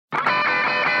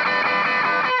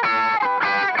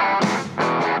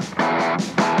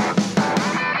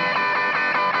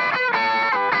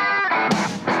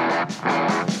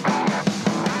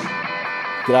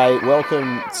G'day,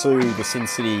 welcome to the Sin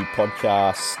City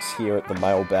podcast here at the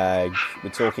Mailbag. We're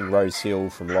talking Rose Hill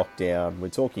from lockdown. We're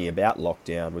talking about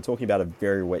lockdown. We're talking about a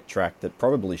very wet track that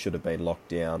probably should have been locked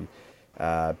down.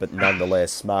 But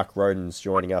nonetheless, Mark Roden's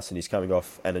joining us and he's coming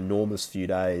off an enormous few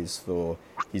days for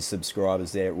his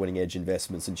subscribers there at Winning Edge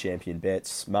Investments and Champion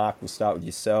Bets. Mark, we'll start with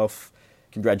yourself.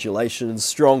 Congratulations.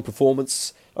 Strong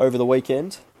performance over the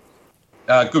weekend.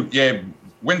 Good, yeah.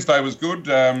 Wednesday was good.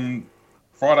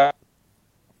 Friday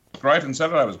great and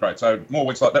Saturday was great, so more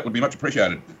weeks like that would be much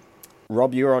appreciated.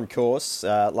 Rob, you were on course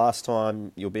last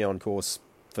time. You'll be on course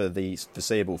for the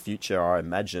foreseeable future, I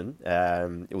imagine.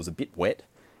 It was a bit wet.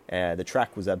 The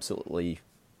track was absolutely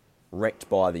wrecked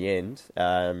by the end.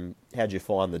 How'd you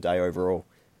find the day overall?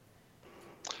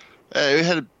 We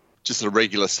had just a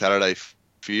regular Saturday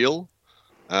feel.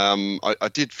 I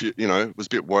did feel, was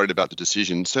a bit worried about the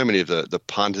decision. So many of the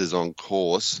punters on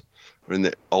course are in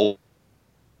the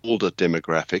older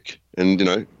demographic, and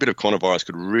a bit of coronavirus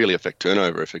could really affect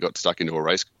turnover if it got stuck into a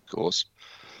race course.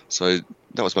 So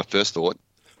that was my first thought.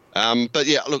 But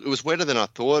yeah, look, it was wetter than I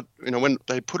thought. When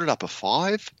they put it up a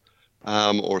 5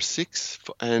 or a 6,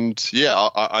 and yeah,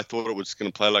 I thought it was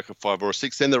going to play like a 5 or a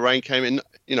 6. Then the rain came in,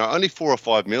 only 4 or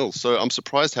 5 mils. So I'm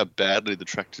surprised how badly the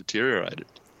track deteriorated.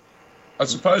 I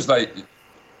suppose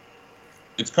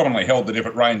it's commonly held that if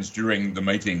it rains during the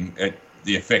meeting,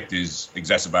 the effect is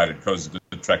exacerbated because the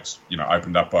track's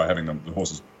opened up by having the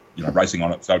horses racing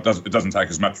on it. So it doesn't take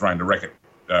as much rain to wreck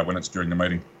it when it's during the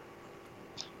meeting.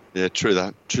 Yeah, true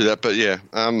that. But yeah,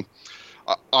 I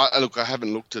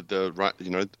haven't looked at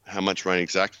how much rain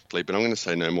exactly, but I'm going to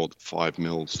say no more than 5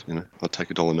 mils. I'll take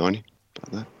 $1.90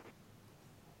 about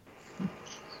that.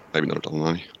 Maybe not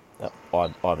 $1.90. I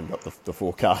haven't got the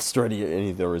forecast or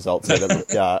any of the results there.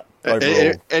 Look,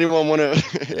 overall, anyone want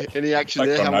any action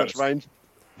there? How much rain?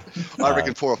 I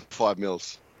reckon 4 or 5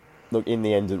 mils. Look, in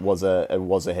the end, it was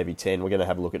a heavy 10. We're going to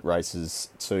have a look at races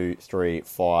 2, 3,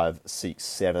 5, 6,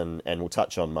 7, and we'll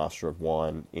touch on Master of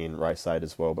Wine in race 8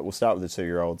 as well. But we'll start with the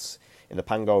 2-year-olds in the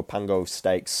Pungo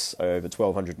Stakes over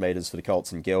 1,200 metres for the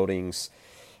Colts and Geldings.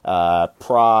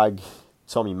 Prague,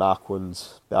 Tommy Marquand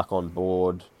back on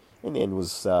board. In the end,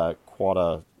 was quite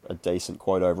a decent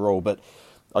quote overall. But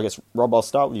I guess, Rob, I'll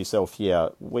start with yourself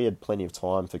here. We had plenty of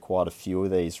time for quite a few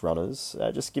of these runners.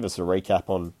 Just give us a recap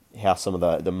on how some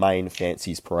of the main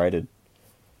fancies paraded.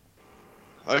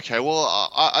 Okay,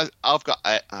 well, I've got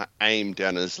AIM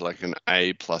down as like an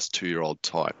A plus 2-year-old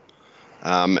type.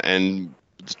 And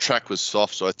the track was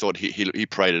soft, so I thought he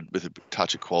paraded with a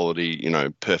touch of quality,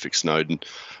 perfect Snowden.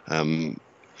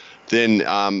 Then,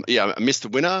 I missed the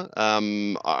winner.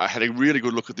 I had a really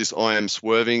good look at this I Am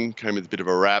Swerving, came with a bit of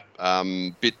a wrap,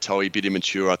 bit toey, bit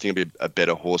immature. I think it'd be a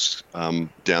better horse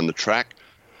down the track.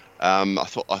 I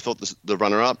thought the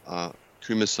runner-up,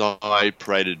 Kumasai,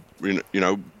 paraded,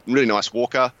 really nice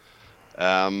walker.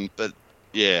 But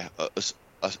yeah,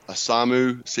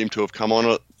 Asamu seemed to have come on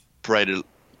it, paraded a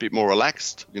bit more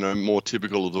relaxed, more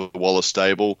typical of the Wallace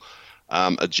stable.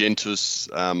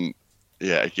 Agentus,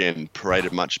 again,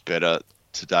 paraded much better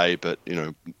today, but,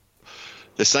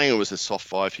 they're saying it was a soft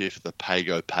 5 here for the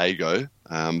Pago,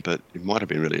 but it might have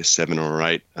been really a 7 or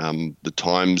an 8. The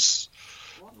times,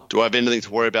 do I have anything to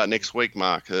worry about next week,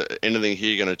 Mark? Anything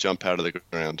here going to jump out of the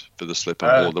ground for the slipper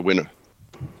or the winner?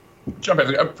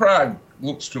 Prague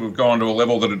looks to have gone to a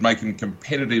level that would make him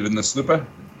competitive in the slipper.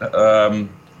 I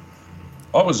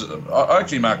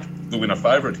actually marked the winner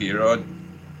favourite here. I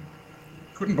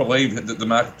couldn't believe that the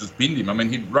market just binned him. I mean,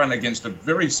 he'd run against a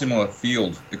very similar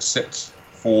field, except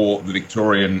for the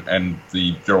Victorian and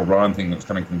the Gerald Ryan thing that was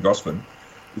coming from Gosford.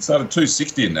 He started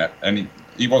 260 in that, and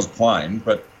he was plain,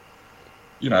 but,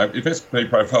 if SP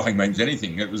profiling means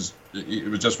anything, it was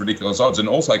just ridiculous odds. And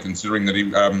also considering that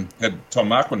he had Tom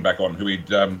Marquand back on, who he'd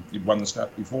won the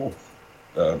start before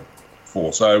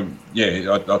for. So,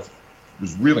 yeah, I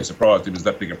was really surprised it was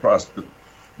that big a price. But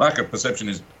market perception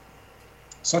is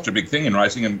such a big thing in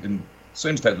racing and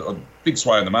seems to have a big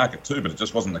sway in the market too, but it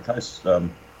just wasn't the case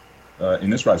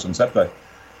in this race on Saturday.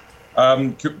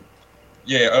 A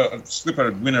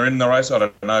slipper winner in the race, I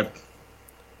don't know.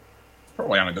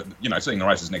 Probably only, seeing the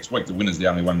races next week, the winner's the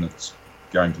only one that's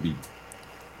going to be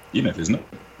in it, isn't it?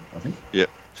 I think. Yeah.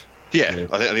 I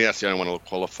think that's the only one that will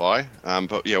qualify.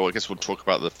 But yeah, well, I guess we'll talk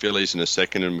about the fillies in a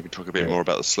second, and we can talk a bit more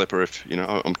about the slipper. If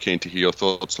I'm keen to hear your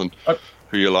thoughts on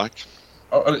who you like.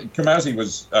 Kamazi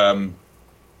was, I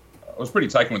was pretty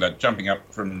taken with that, jumping up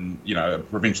from, a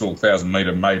provincial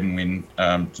 1,000-metre maiden win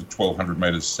to 1,200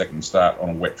 metres second start on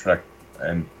a wet track,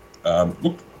 and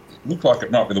looked like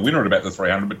it might be the winner at about the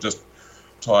 300, but just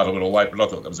tired a little late. But I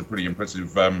thought that was a pretty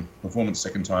impressive performance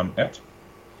second time out.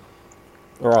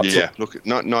 All right. Yeah, look,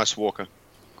 nice walker.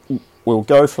 We'll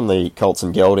go from the Colts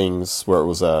and Geldings, where it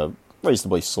was a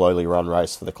reasonably slowly run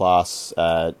race for the class,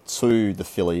 to the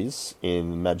fillies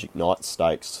in Magic Knight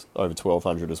Stakes over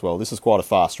 1200 as well. This is quite a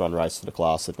fast run race for the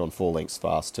class. They've gone 4 lengths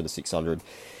fast to the 600.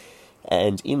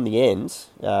 And in the end,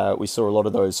 we saw a lot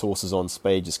of those horses on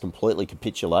speed just completely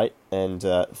capitulate, and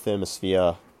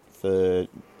Thermosphere for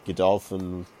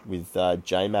Godolphin with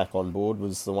J-Mac on board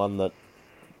was the one that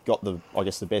got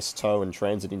the best toe and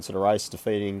transit into the race,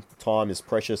 defeating Time is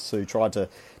Precious, who tried to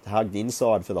hug the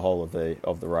inside for the whole of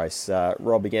the race.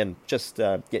 Rob, again, just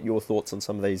get your thoughts on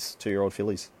some of these 2-year-old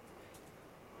fillies.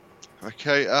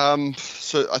 Okay,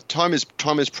 so Time is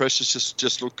Precious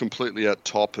just looked completely at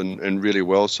top and really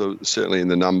well. So certainly in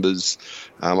the numbers,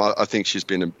 I think she's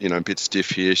been a bit stiff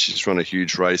here. She's run a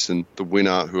huge race, and the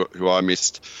winner who I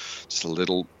missed just a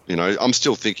little. I'm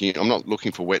still thinking. I'm not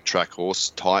looking for wet track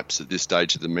horse types at this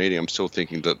stage of the meeting. I'm still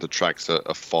thinking that the track's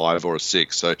a 5 or a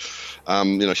 6. So,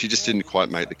 she just didn't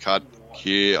quite make the cut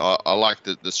here. I like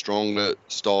the stronger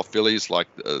style fillies, like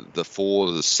the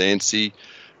 4, the Sancy.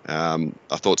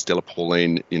 I thought Stella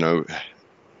Pauline,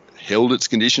 held its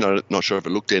condition. I'm not sure if it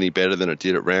looked any better than it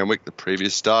did at Randwick the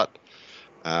previous start.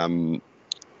 The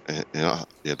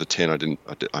 10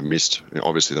 I missed.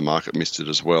 Obviously, the market missed it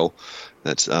as well.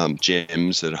 That's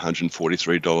Gems at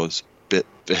 $143 bet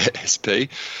SP.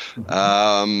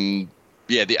 The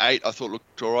 8 I thought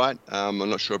looked all right. I'm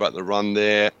not sure about the run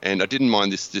there, and I didn't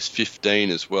mind this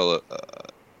 15 as well,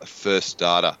 a first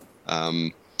starter.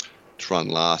 To run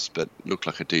last, but looked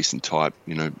like a decent type.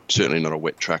 Certainly not a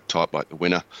wet track type like the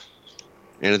winner.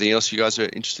 Anything else you guys are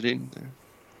interested in?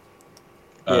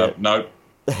 No.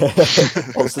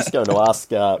 I was just going to ask,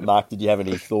 Mark, did you have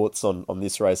any thoughts on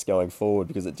this race going forward?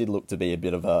 Because it did look to be a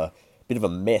bit of a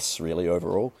mess, really,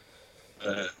 overall.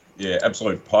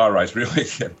 Absolute pyre race, really.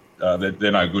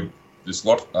 They're no good, this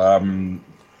lot. The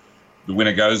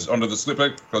winner goes onto the slipper,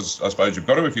 because I suppose you've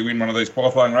got to if you win one of these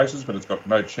qualifying races, but it's got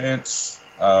no chance.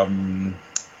 No,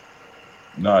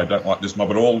 I don't like this mob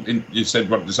at all. You said,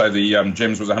 what did you say, the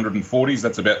Gems was 140s?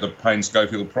 That's about the Payne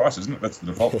Schofield price, isn't it? That's the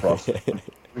default price.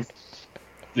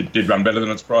 It did run better than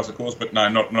its price, of course, but no,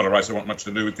 not a race I want much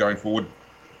to do with going forward.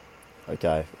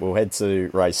 Okay, we'll head to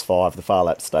race 5, the Far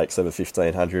Lap Stakes over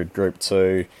 1500, Group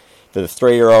 2. For the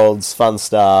 3-year-olds, Fun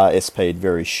Star SP'd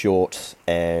very short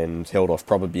and held off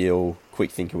Probabile.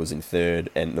 Quick Thinker was in 3rd,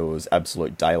 and there was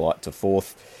absolute daylight to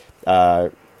 4th.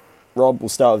 Rob, we'll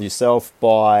start with yourself.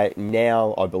 By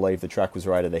now, I believe the track was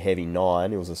rated a heavy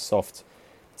 9. It was a soft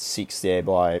 6 there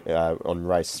on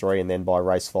race 3, and then by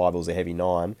race 5 it was a heavy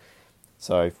 9.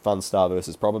 So Fun Star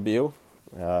versus Probabile.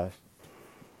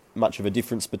 Much of a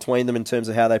difference between them in terms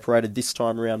of how they paraded this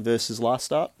time around versus last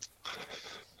start?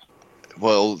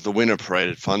 Well, the winner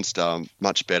paraded Fun Star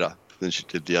much better than she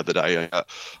did the other day.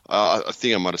 I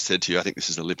think I might have said to you, I think this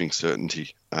is a living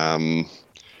certainty.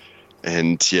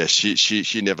 And yeah,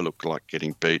 she never looked like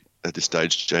getting beat at this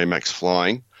stage. J-Max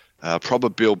flying.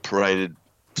 Probabile paraded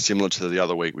similar to the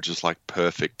other week, which is like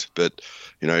perfect. But,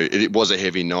 it was a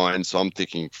heavy 9. So I'm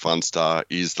thinking Fun Star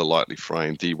is the lightly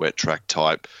framed, the wet track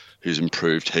type who's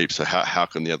improved heaps. So how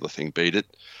can the other thing beat it?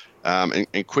 And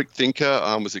Quick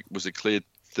Thinker was a clear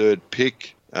 3rd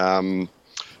pick.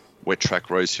 Wet track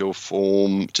Rose Hill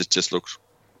form just looks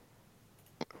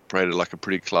paraded like a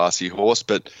pretty classy horse,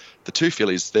 but the 2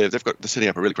 fillies, they're setting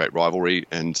up a really great rivalry,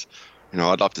 and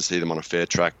I'd love to see them on a fair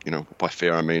track. By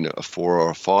fair I mean a 4 or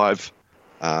a 5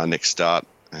 next start,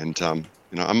 and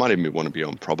I might even want to be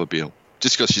on Probabile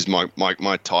just because she's my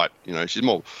type.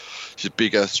 She's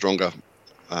bigger, stronger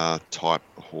type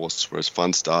horse, whereas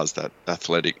Fun Star's that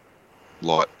athletic,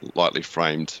 lightly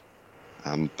framed.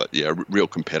 But yeah, real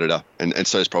competitor, and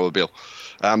so is Probabile.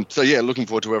 Looking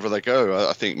forward to wherever they go.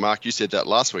 I think, Mark, you said that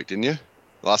last week, didn't you?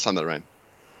 Last time they ran.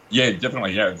 Yeah,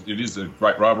 definitely. Yeah, it is a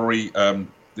great rivalry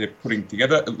they're putting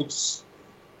together. It looks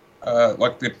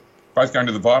like they're both going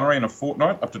to the Vinery in a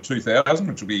fortnight, up to 2,000,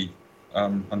 which will be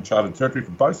uncharted territory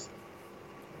for both,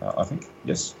 I think.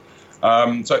 Yes.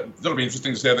 So that'll be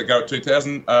interesting to see how they go at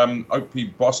 2,000. O.P.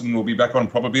 Boston will be back on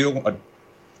Probabile.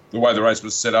 The way the race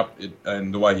was set up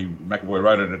and the way McAvoy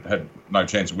rode it had no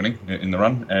chance of winning in the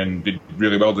run, and did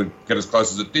really well to get as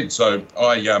close as it did. So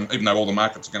I, even though all the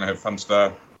markets are going to have Fun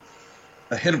Star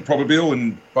ahead of Probabile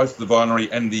in both the Vinery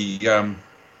and the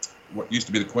what used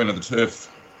to be the Queen of the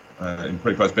Turf in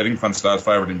pretty close betting, Fun Star's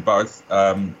favourite in both.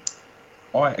 I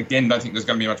again don't think there's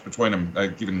going to be much between them,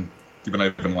 given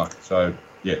even luck. So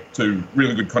yeah, 2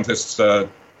 really good contests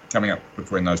coming up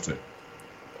between those 2.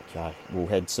 Okay, we'll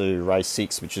head to race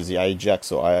 6, which is the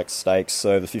Ajax Stakes.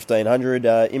 So the 1500,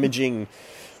 Imaging,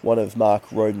 one of Mark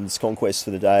Roden's conquests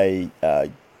for the day,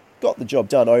 got the job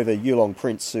done over Yulong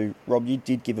Prince, who, Rob, you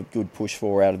did give a good push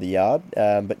for out of the yard,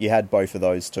 but you had both of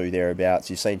those two thereabouts.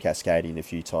 You've seen Cascadian a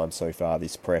few times so far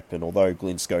this prep, and although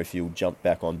Glyn Schofield jumped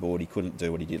back on board, he couldn't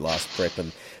do what he did last prep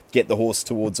and get the horse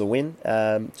towards a win.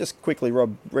 Just quickly,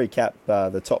 Rob, recap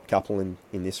the top couple in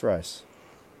this race.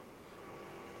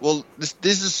 Well, this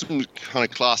is some kind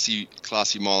of classy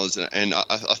milers, and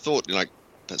I thought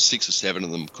that 6 or 7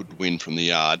 of them could win from the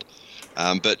yard.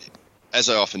 But as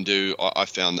I often do, I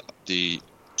found that the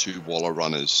 2 Waller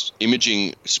runners,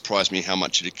 Imaging, surprised me how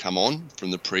much it had come on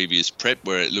from the previous prep,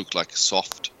 where it looked like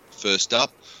soft first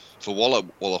up. For Waller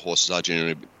horses are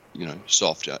generally,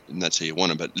 soft, and that's how you want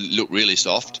them, but look really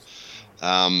soft.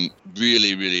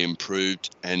 Really, really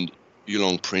improved. And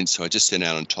Yulong Prince, who I just sent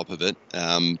out on top of it,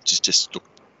 just looked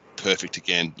perfect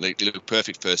again. It looked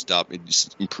perfect first up. It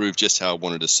just improved just how I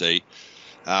wanted to see.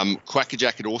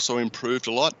 Quackerjack had also improved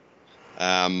a lot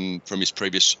from his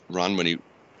previous run when he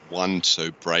won so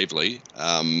bravely.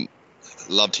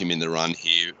 Loved him in the run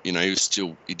here.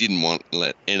 He didn't want to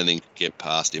let anything get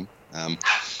past him.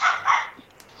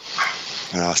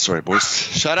 Sorry, boys.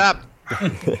 Shut up.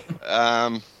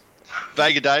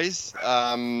 Vega Days,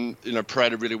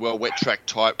 paraded really well, wet track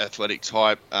type, athletic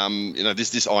type.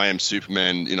 This I Am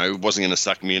Superman, wasn't going to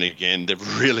suck me in again.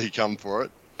 They've really come for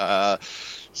it.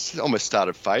 Almost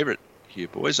started favourite here,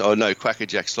 boys. Oh no,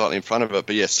 Quackerjack slightly in front of it,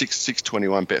 but yeah,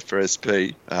 621 bet for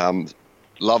SP.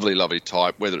 Lovely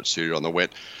type, whether it's suited on the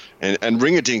wet, and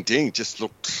Ring a Ding Ding just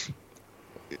looked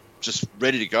just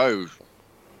ready to go.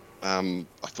 I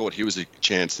thought he was a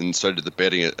chance, and so did the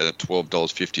betting at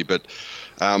 $12.50. But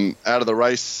out of the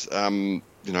race, I'm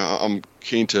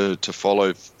keen to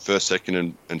follow first,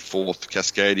 second, and fourth.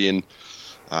 Cascadian,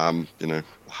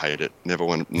 hate it.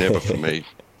 Never for me.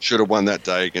 Should have won that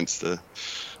day against the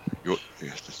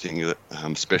thing that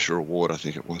special reward, I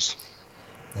think it was.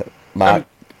 Mark,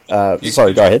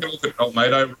 sorry, go ahead.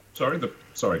 Olmedo,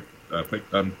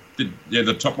 Pete.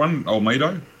 The top one,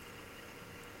 Olmedo.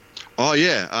 Oh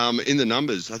yeah, in the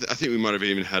numbers, I think we might have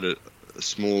even had the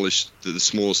smallest of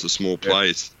small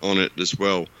plays on it as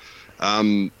well.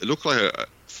 It looked like a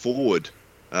forward,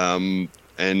 and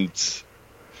it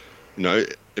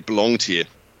belonged here.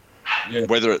 Yeah.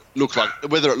 Whether it looked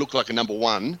like a number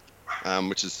one,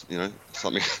 which is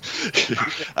something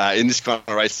in this kind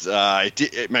of race,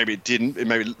 maybe it didn't. It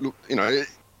maybe looked,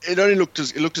 it only looked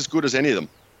as good as any of them,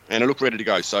 and it looked ready to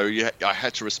go. So I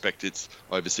had to respect its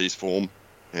overseas form.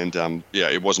 And,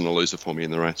 it wasn't a loser for me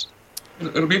in the race.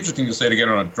 It'll be interesting to see it again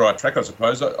on a dry track, I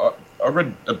suppose. I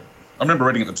remember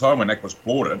reading at the time when Aquas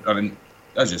bought it. I mean,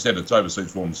 as you said, its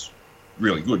overseas form's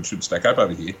really good, should stack up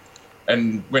over here.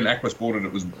 And when Aquas bought it,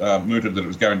 it was mooted that it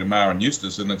was going to Mar and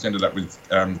Eustace, and it's ended up with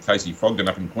Casey Fogden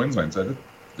up in Queensland. So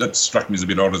that struck me as a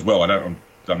bit odd as well. I don't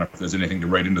know if there's anything to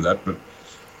read into that, but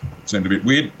it seemed a bit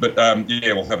weird. But,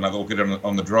 we'll have another look at it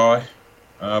on the dry.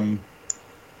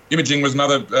 Imaging was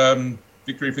another...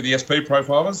 victory for the SP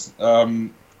profilers.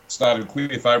 Started clear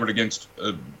favourite against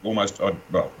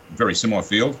very similar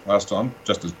field last time,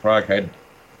 just as Prague had,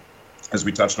 as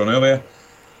we touched on earlier.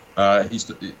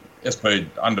 SP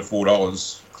under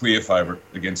 $4, clear favourite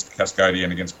against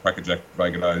Cascadian, against Quackerjack,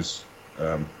 Vega Days,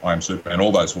 I Am Super, and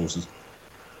all those horses.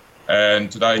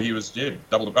 And today he was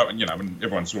doubled up. And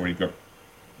everyone saw he got,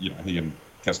 he and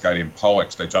Cascadian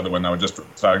poleaxed each other when they were just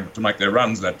starting to make their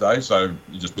runs that day. So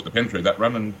you just put the pen through that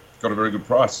run and got a very good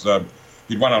price.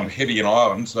 He'd won on Heavy in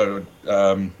Ireland, so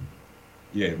I'm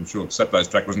sure Saturdays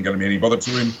track wasn't going to be any bother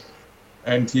to him.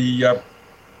 And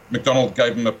McDonald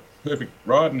gave him a perfect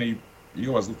ride, and he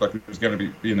always looked like he was going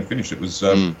to be in the finish. It was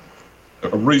a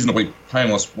reasonably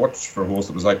painless watch for a horse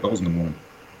that was $8 in the morning.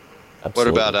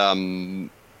 Absolutely. What about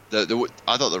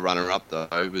I thought the runner-up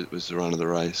though was the run of the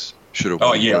race. Should have.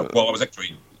 Oh yeah. Well, I was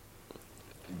actually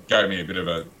gave me a bit of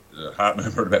a heart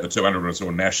murmur about the 200 when I saw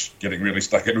Nash getting really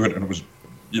stuck into it, and it was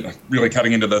really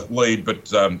cutting into the lead.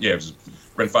 But it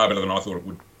ran far better than I thought it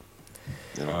would.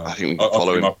 I think we can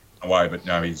follow him away, but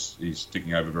no, he's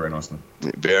ticking over very nicely.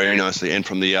 Very nicely, and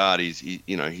from the yard, he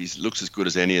looks as good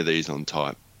as any of these on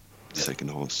type.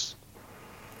 Second horse.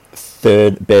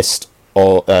 Third best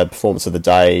performance of the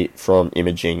day from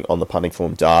Imaging on the punting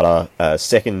form data.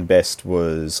 Second best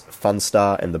was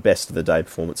Funstar, and the best of the day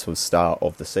performance was Star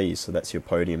of the Seas. So that's your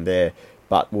podium there.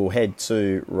 But we'll head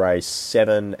to race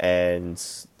 7 and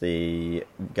the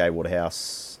Gay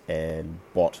Waterhouse and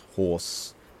Bot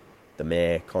horse, the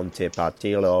mare Conte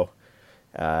Partillo,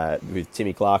 with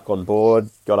Timmy Clark on board.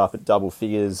 Got up at double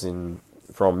figures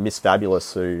from Miss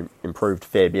Fabulous, who improved a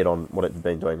fair bit on what it had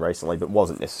been doing recently, but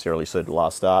wasn't necessarily suited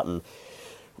last start. And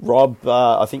Rob,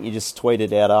 I think you just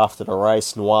tweeted out after the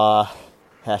race, Noir,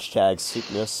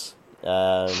 #sickness.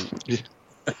 Do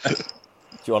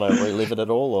you want to relive it at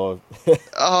all, or?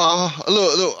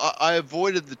 Look, I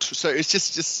avoided so it's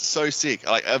just so sick.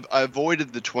 Like I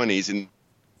avoided the 20s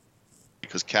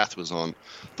because Kath was on.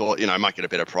 Thought I might get a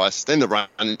better price. Then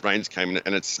the rains came in,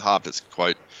 and it's Harper's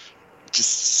quote just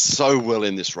so well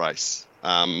in this race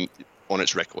on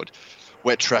its record.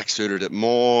 Wet track suited it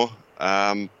more.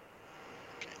 It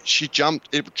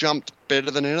jumped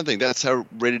better than anything. That's how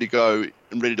ready to go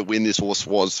and ready to win this horse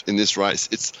was in this race.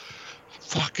 It's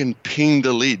fucking pinged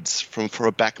the lids for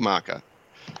a back marker.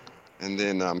 And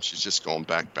then she's just gone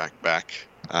back.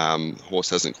 Horse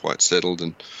hasn't quite settled,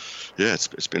 and yeah,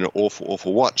 it's been an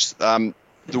awful watch. The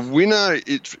winner,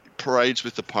 it parades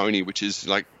with the pony, which is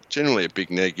like generally a big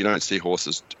neg. You don't see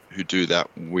horses who do that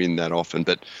win that often,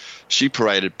 but she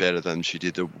paraded better than she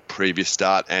did the previous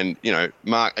start. And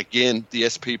Mark, again, the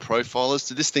SP profilers,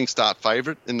 did this thing start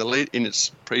favourite in the lead in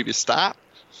its previous start?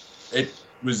 It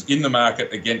was in the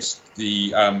market against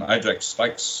the Ajax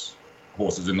Stakes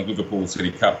horses in the Liverpool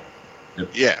City Cup.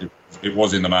 It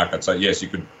was in the market. So, yes, you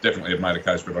could definitely have made a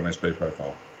case for it on SP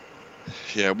profile.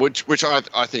 Yeah, which I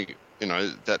think,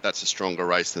 that's a stronger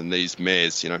race than these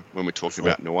mares, when we're talking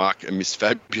about Noack and Miss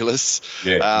Fabulous.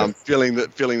 Feeling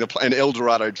the and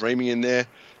Eldorado Dreaming in there.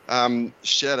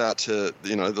 Shout out to,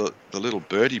 the little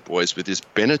birdie boys with this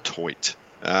Benetoit.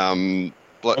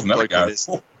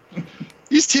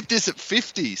 He's tipped this at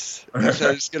 50s, so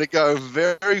it's going to go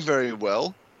very, very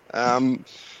well.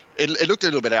 It looked a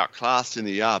little bit outclassed in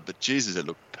the yard, but Jesus, it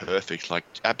looked perfect, like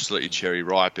absolutely cherry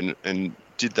ripe. And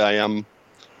did they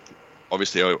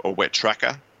obviously a wet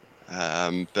tracker,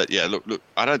 but yeah, look,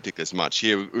 I don't think there's much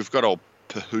here. We've got old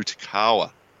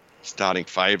Pahutakawa starting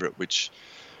favourite, which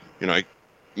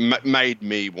made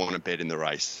me want to bet in the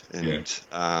race. And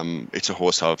it's a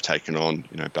horse I've taken on,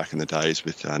 back in the days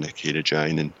with Nikita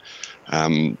Jane, and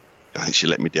I think she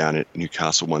let me down at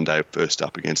Newcastle one day, first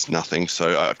up against nothing.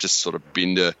 So I've just sort of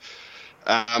been to,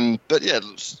 but yeah,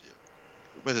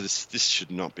 whether this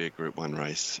should not be a Group 1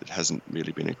 race. It hasn't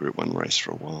really been a Group 1 race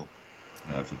for a while.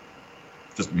 No, it's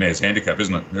just mare's handicap,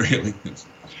 isn't it? Really.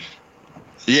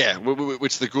 Yeah,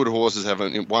 which the good horses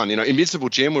haven't won. Invincible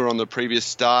Gem were on the previous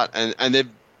start, and they've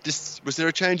was there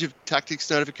a change of tactics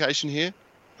notification here?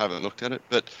 I haven't looked at it,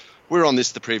 but we're on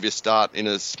the previous start in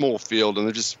a small field, and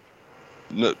they've just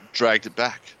dragged it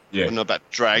back. Yeah. Not about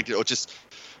dragged it, or just,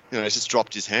 it's just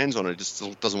dropped his hands on it. It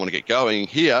just doesn't want to get going.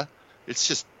 Here, it's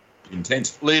just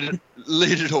intense. Lead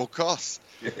at all costs.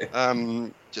 Yeah.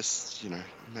 Just, it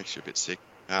makes you a bit sick.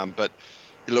 But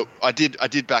look, I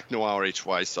did back Noir each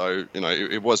way, so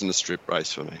it wasn't a strip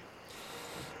race for me.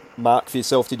 Mark, for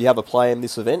yourself, did you have a play in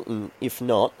this event? And if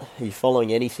not, are you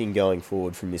following anything going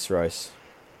forward from this race?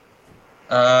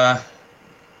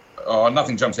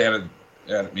 Nothing jumps out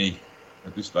at me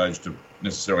at this stage to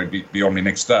necessarily be on my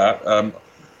next start.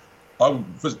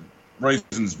 For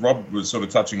reasons Rob was sort of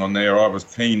touching on there, I was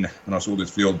keen when I saw this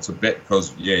field to bet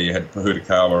because, you had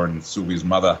Pahutakawa and Sylvia's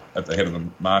mother at the head of the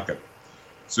market.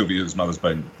 Sylvia's mother's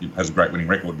has a great winning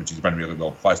record, but she's been really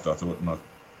well placed, I thought, and I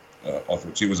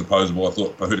thought she was opposable. I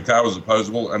thought Pahutakawa was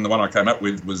opposable, and the one I came up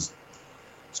with was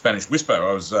Spanish Whisper.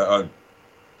 I was a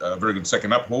very good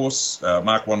second up horse.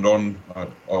 Mark Wandon, I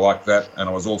like that, and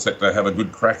I was all set to have a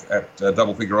good crack at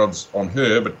double figure odds on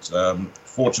her, but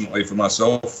fortunately for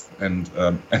myself and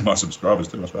my subscribers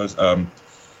too, I suppose,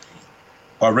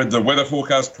 I read the weather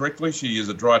forecast correctly. She is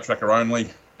a dry tracker only,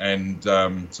 and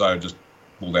so I just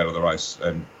pulled out of the race.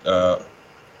 And I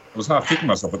was half kicking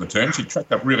myself at the turn. She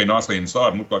tracked up really nicely inside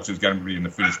and looked like she was going to be in the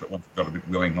finish, but once it got a bit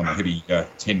willing on the heavy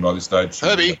 10 by this stage,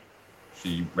 she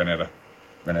ran out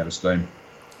of steam.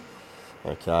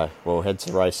 Okay, well, head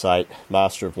to race 8,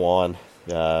 Master of Wine,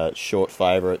 short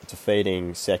favourite,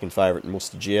 defeating second favourite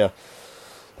Mustajir.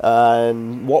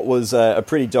 And what was a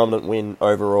pretty dominant win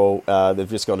overall. They've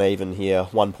just gone even here,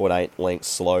 1.8 lengths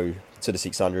slow to the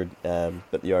 600,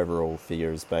 but the overall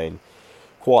figure has been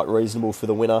quite reasonable for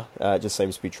the winner. It just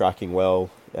seems to be tracking well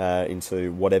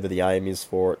into whatever the aim is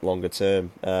for it longer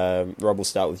term. Rob, we'll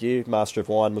start with you. Master of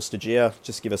Wine, Mustajir,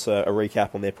 just give us a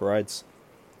recap on their parades.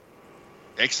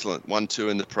 Excellent. 1-2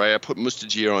 in the prayer. Put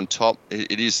Mustajir on top.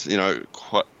 It is,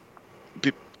 quite a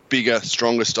bit bigger,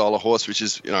 stronger style of horse, which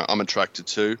is, I'm attracted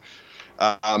to.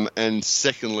 And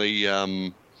secondly,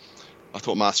 I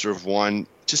thought Master of Wine,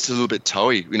 just a little bit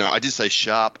toey. I did say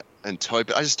sharp and toey,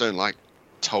 but I just don't like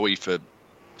toey for,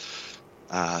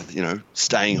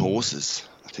 staying horses.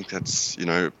 I think that's,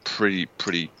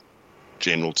 pretty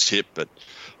general tip, but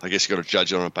I guess you've got to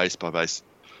judge it on a base-by-base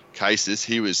cases.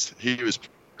 He was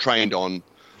trained on,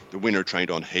 the winner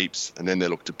trained on heaps, and then there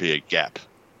looked to be a gap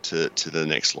to the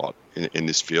next lot. in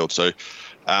this field. So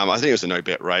I think it was a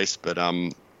no-bet race, but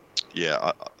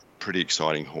pretty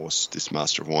exciting horse, this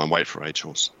Master of Wine. Wait for Age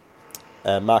horse.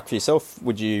 Mark, for yourself,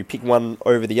 would you pick one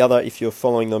over the other if you're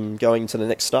following them going to the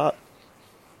next start?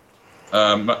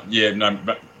 I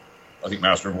think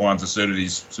Master of Wine's asserted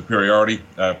his superiority.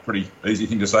 Pretty easy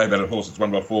thing to say about a horse that's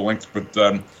won by 4 lengths, but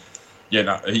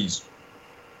he's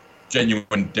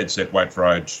genuine, dead set, wait for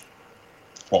age,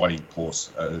 quality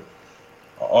horse.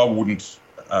 I wouldn't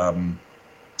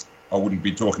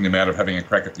be talking him out of having a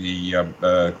crack at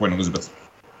the Queen Elizabeth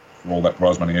for all that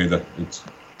prize money either.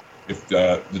 If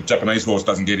the Japanese horse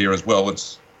doesn't get here as well,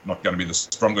 it's not going to be the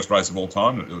strongest race of all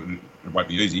time. It won't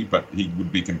be easy, but he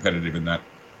would be competitive in that.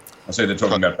 I see they're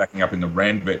talking about backing up in the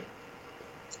Randvet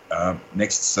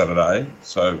next Saturday.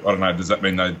 So, I don't know, does that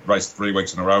mean they race 3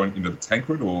 weeks in a row into the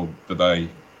Tancred, or do they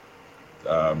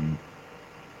go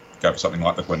for something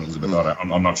like the Queen Elizabeth?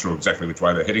 I'm not sure exactly which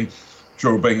way they're heading.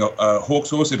 Sure, being a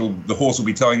Hawks horse, the horse will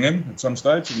be telling them at some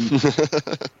stage. And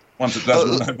once it does,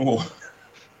 we'll know more.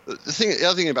 The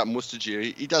other thing about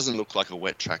Mustaji, he doesn't look like a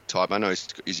wet track type. I know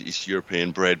he's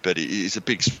European bred, but he's a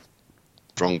big,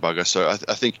 strong bugger. So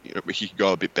I think he could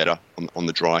go a bit better on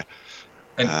the dry.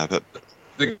 But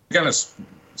they're going to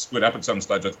split up at some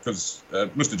stage because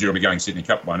Mustaji will be going Sydney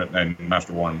Cup, won't it? And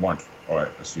Master of Wine won't, I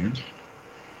assume.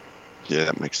 Yeah,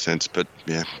 that makes sense. But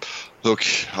yeah, look,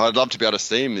 I'd love to be able to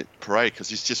see him parade because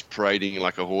he's just parading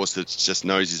like a horse that just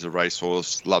knows he's a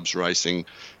racehorse, loves racing,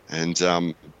 and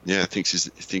thinks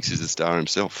he's a star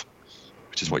himself,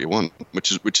 which is what you want.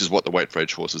 Which is what the weight for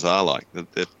age horses are like.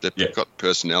 They've got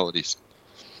personalities.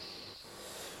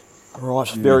 Right,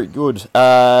 very good.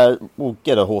 We'll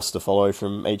get a horse to follow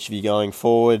from each of you going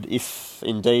forward, if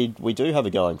indeed we do have a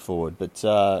going forward. But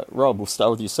Rob, we'll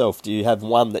start with yourself. Do you have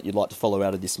one that you'd like to follow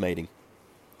out of this meeting?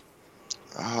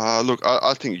 Look,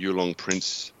 I think Yulong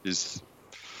Prince is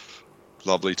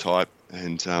lovely type,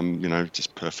 and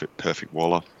just perfect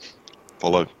waller.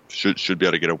 Follow should be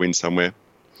able to get a win somewhere.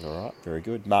 All right, very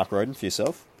good. Mark Roden, for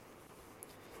yourself.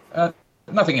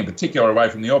 Nothing in particular away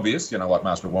from the obvious, like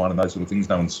Master of Wine and those sort of things.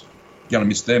 No one's going to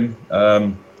miss them.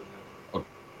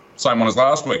 Same one as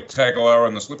last week, Tagaloa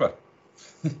and the Slipper.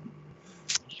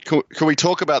 Can we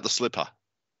talk about the Slipper?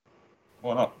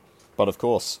 Why not? But of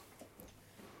course.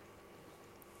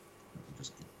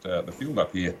 Just get the field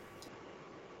up here.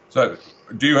 So,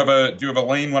 do you have a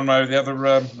lean one way or the other,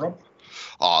 Rob?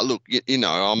 Oh, look,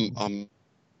 I'm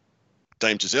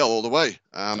Dame Giselle all the way.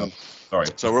 Sorry.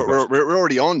 So we're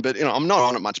already on, but I'm not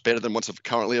on it much better than what's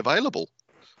currently available.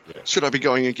 Yeah. Should I be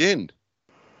going again?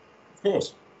 Of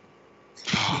course.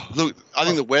 Look, I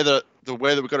think the weather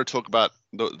we've got to talk about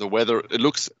the weather. It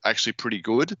looks actually pretty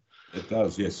good. It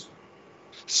does, yes.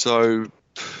 So,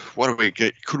 what do we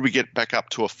get? Could we get back up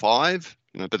to a 5?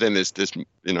 But then there's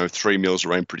 3 mils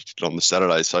of rain predicted on the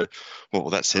Saturday. So,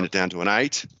 that send it down to an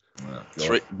 8.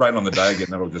 Oh, rain on the day again,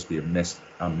 that'll just be a mess.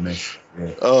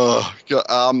 Yeah. Oh,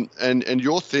 and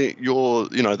your thing,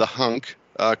 the hunk,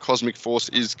 Cosmic Force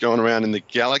is going around in the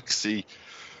galaxy.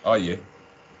 Oh yeah.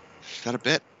 Is that a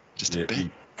bet? Just a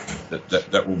bet.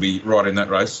 That will be right in that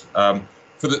race.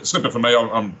 For the Slipper, for me,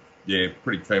 I'm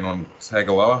pretty keen on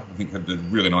Tagaloa. I think had a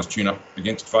really nice tune-up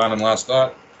against Farnham last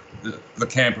start. The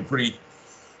camp are pretty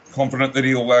confident that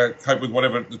he'll cope with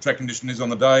whatever the track condition is on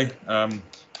the day.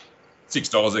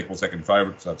 $6 equals second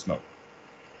favourite, so it's not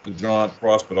the giant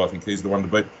price, but I think he's the one to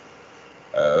beat.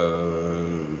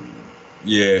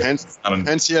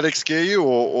 Hanseatic scare you,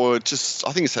 or just,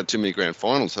 I think it's had too many grand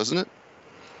finals, hasn't it?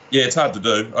 Yeah, it's hard to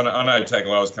do. I know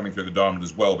Tagaloa is coming through the diamond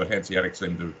as well, but Hanseatic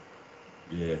seemed to,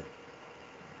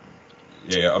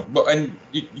 and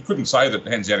you couldn't say that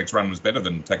Hanseatic's run was better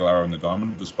than Tagaloa in the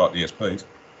diamond, despite the SPs.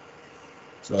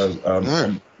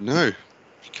 So no, you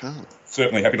can't.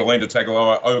 Certainly happy to lean to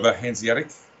Tagaloa over Hanseatic.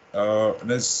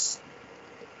 There's.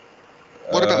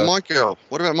 What about my girl?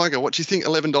 What do you think?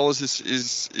 $11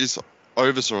 is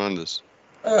overs or unders?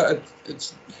 I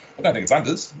don't think it's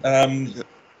unders.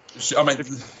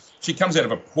 She comes out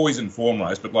of a poison form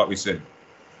race, but like we said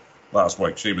last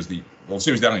week, she was the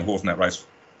only horse in that race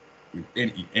with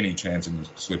any chance in the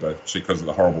Slipper because of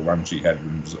the horrible run she had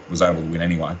and was able to win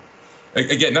anyway.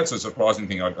 Again, that's a surprising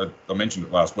thing. I mentioned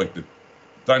it last week that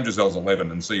Dame Giselle's 11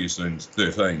 and See You Soon's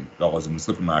 $13 in the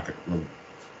Slipper market. Well,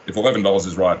 if $11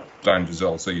 is right, Dame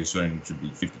Giselle, See You Soon should be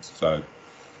 50. So,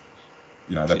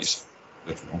 that's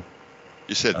wrong.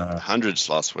 You said hundreds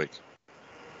last week.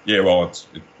 Yeah, well,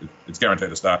 it's guaranteed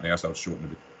to start now, so it's shortened a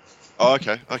bit. Oh,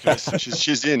 okay. So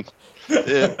she's in.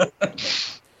 Yeah.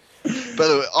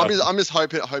 But I'm just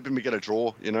hoping we get a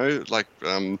draw. Like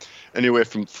anywhere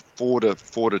from 4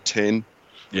 to 10.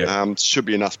 Yeah. Should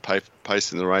be enough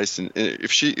pace in the race, and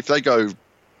if they go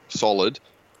solid,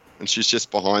 and she's just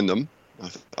behind them,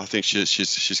 I think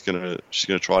she's gonna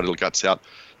try to guts out.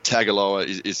 Tagaloa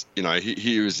is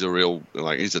he was a real,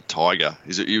 he's a tiger.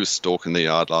 He was stalking the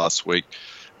yard last week,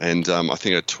 and I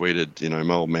think I tweeted,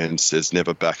 my old man says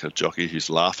never back a jockey who's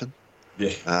laughing.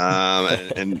 Yeah.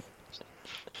 And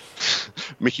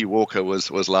Mickey Walker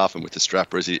was laughing with the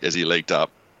strapper as he legged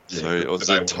up. Yeah, so it was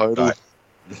a total.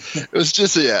 It was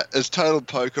just it's total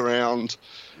poke around.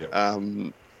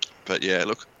 Yep. But yeah,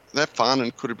 look, they're fun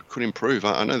and could improve.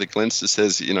 I know that Glenster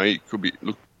says he could be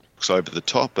looks over the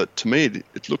top, but to me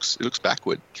it looks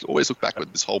backward. It always looked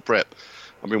backward this whole prep.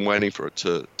 I've been waiting for it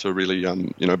to really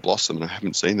blossom, and I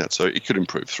haven't seen that. So it could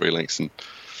improve 3 lengths. And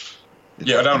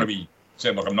yeah, I don't want to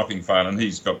sound like I'm knocking Fun, and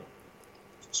he's got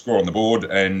score on the board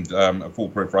and a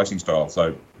foolproof racing style.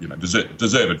 So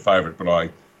deserved favourite,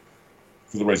 but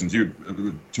for the reasons you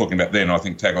were talking about then, I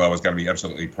think Tagaloa is going to be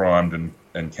absolutely primed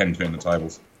and can turn the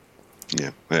tables.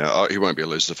 Yeah, he won't be a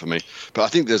loser for me. But I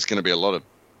think there's going to be a lot of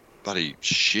bloody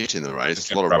shit in the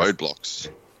race, a lot of roadblocks.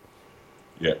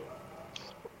 Yeah.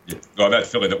 Like that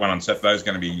filly that won on Saturday is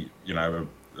going to be, a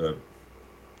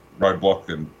roadblock,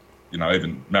 and,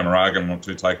 even Mamaragan want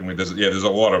to take him with. There's a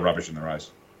lot of rubbish in the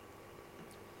race.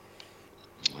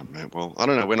 Oh, man, well, I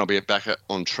don't know when I'll be back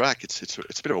on track. It's a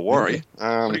bit of a worry. What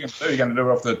are you going to do? Are you going to do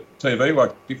it off the TV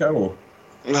like Dicko, or?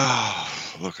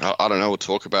 Look, I don't know. We'll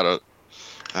talk about it.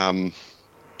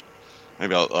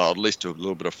 Maybe I'll at least do a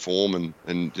little bit of form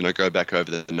and go back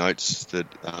over the notes that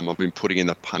I've been putting in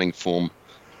the punting form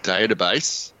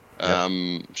database.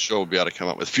 I'm sure we'll be able to come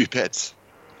up with a few bets.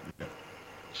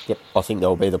 Yep, I think that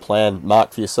will be the plan.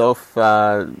 Mark, for yourself,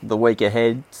 the week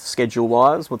ahead,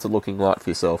 schedule-wise, what's it looking like for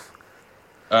yourself?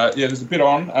 There's a bit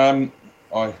on.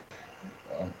 I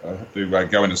have to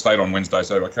go into state on Wednesday,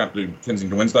 so I can't do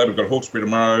Kensington Wednesday. We've got Hawkesbury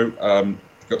tomorrow.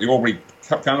 Got the Albury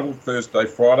Cup Carnival Thursday,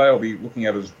 Friday. I'll be looking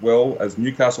at as well as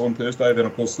Newcastle on Thursday. Then,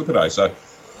 of course, Slipper Day. So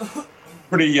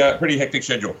pretty hectic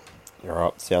schedule. All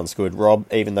right, sounds good. Rob,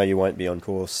 even though you won't be on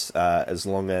course, as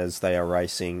long as they are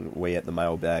racing, we at the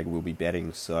Mailbag will be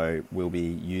betting. So we'll be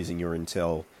using your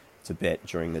intel to bet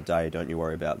during the day. Don't you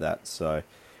worry about that. So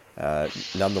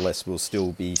nonetheless, we'll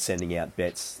still be sending out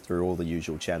bets through all the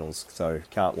usual channels. So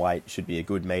can't wait. Should be a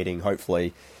good meeting.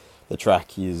 Hopefully the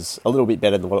track is a little bit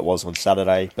better than what it was on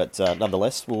Saturday. But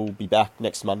nonetheless, we'll be back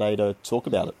next Monday to talk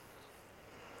about it.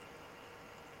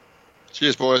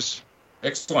 Cheers, boys.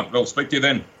 Excellent. We'll speak to you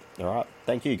then. All right.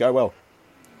 Thank you. Go well.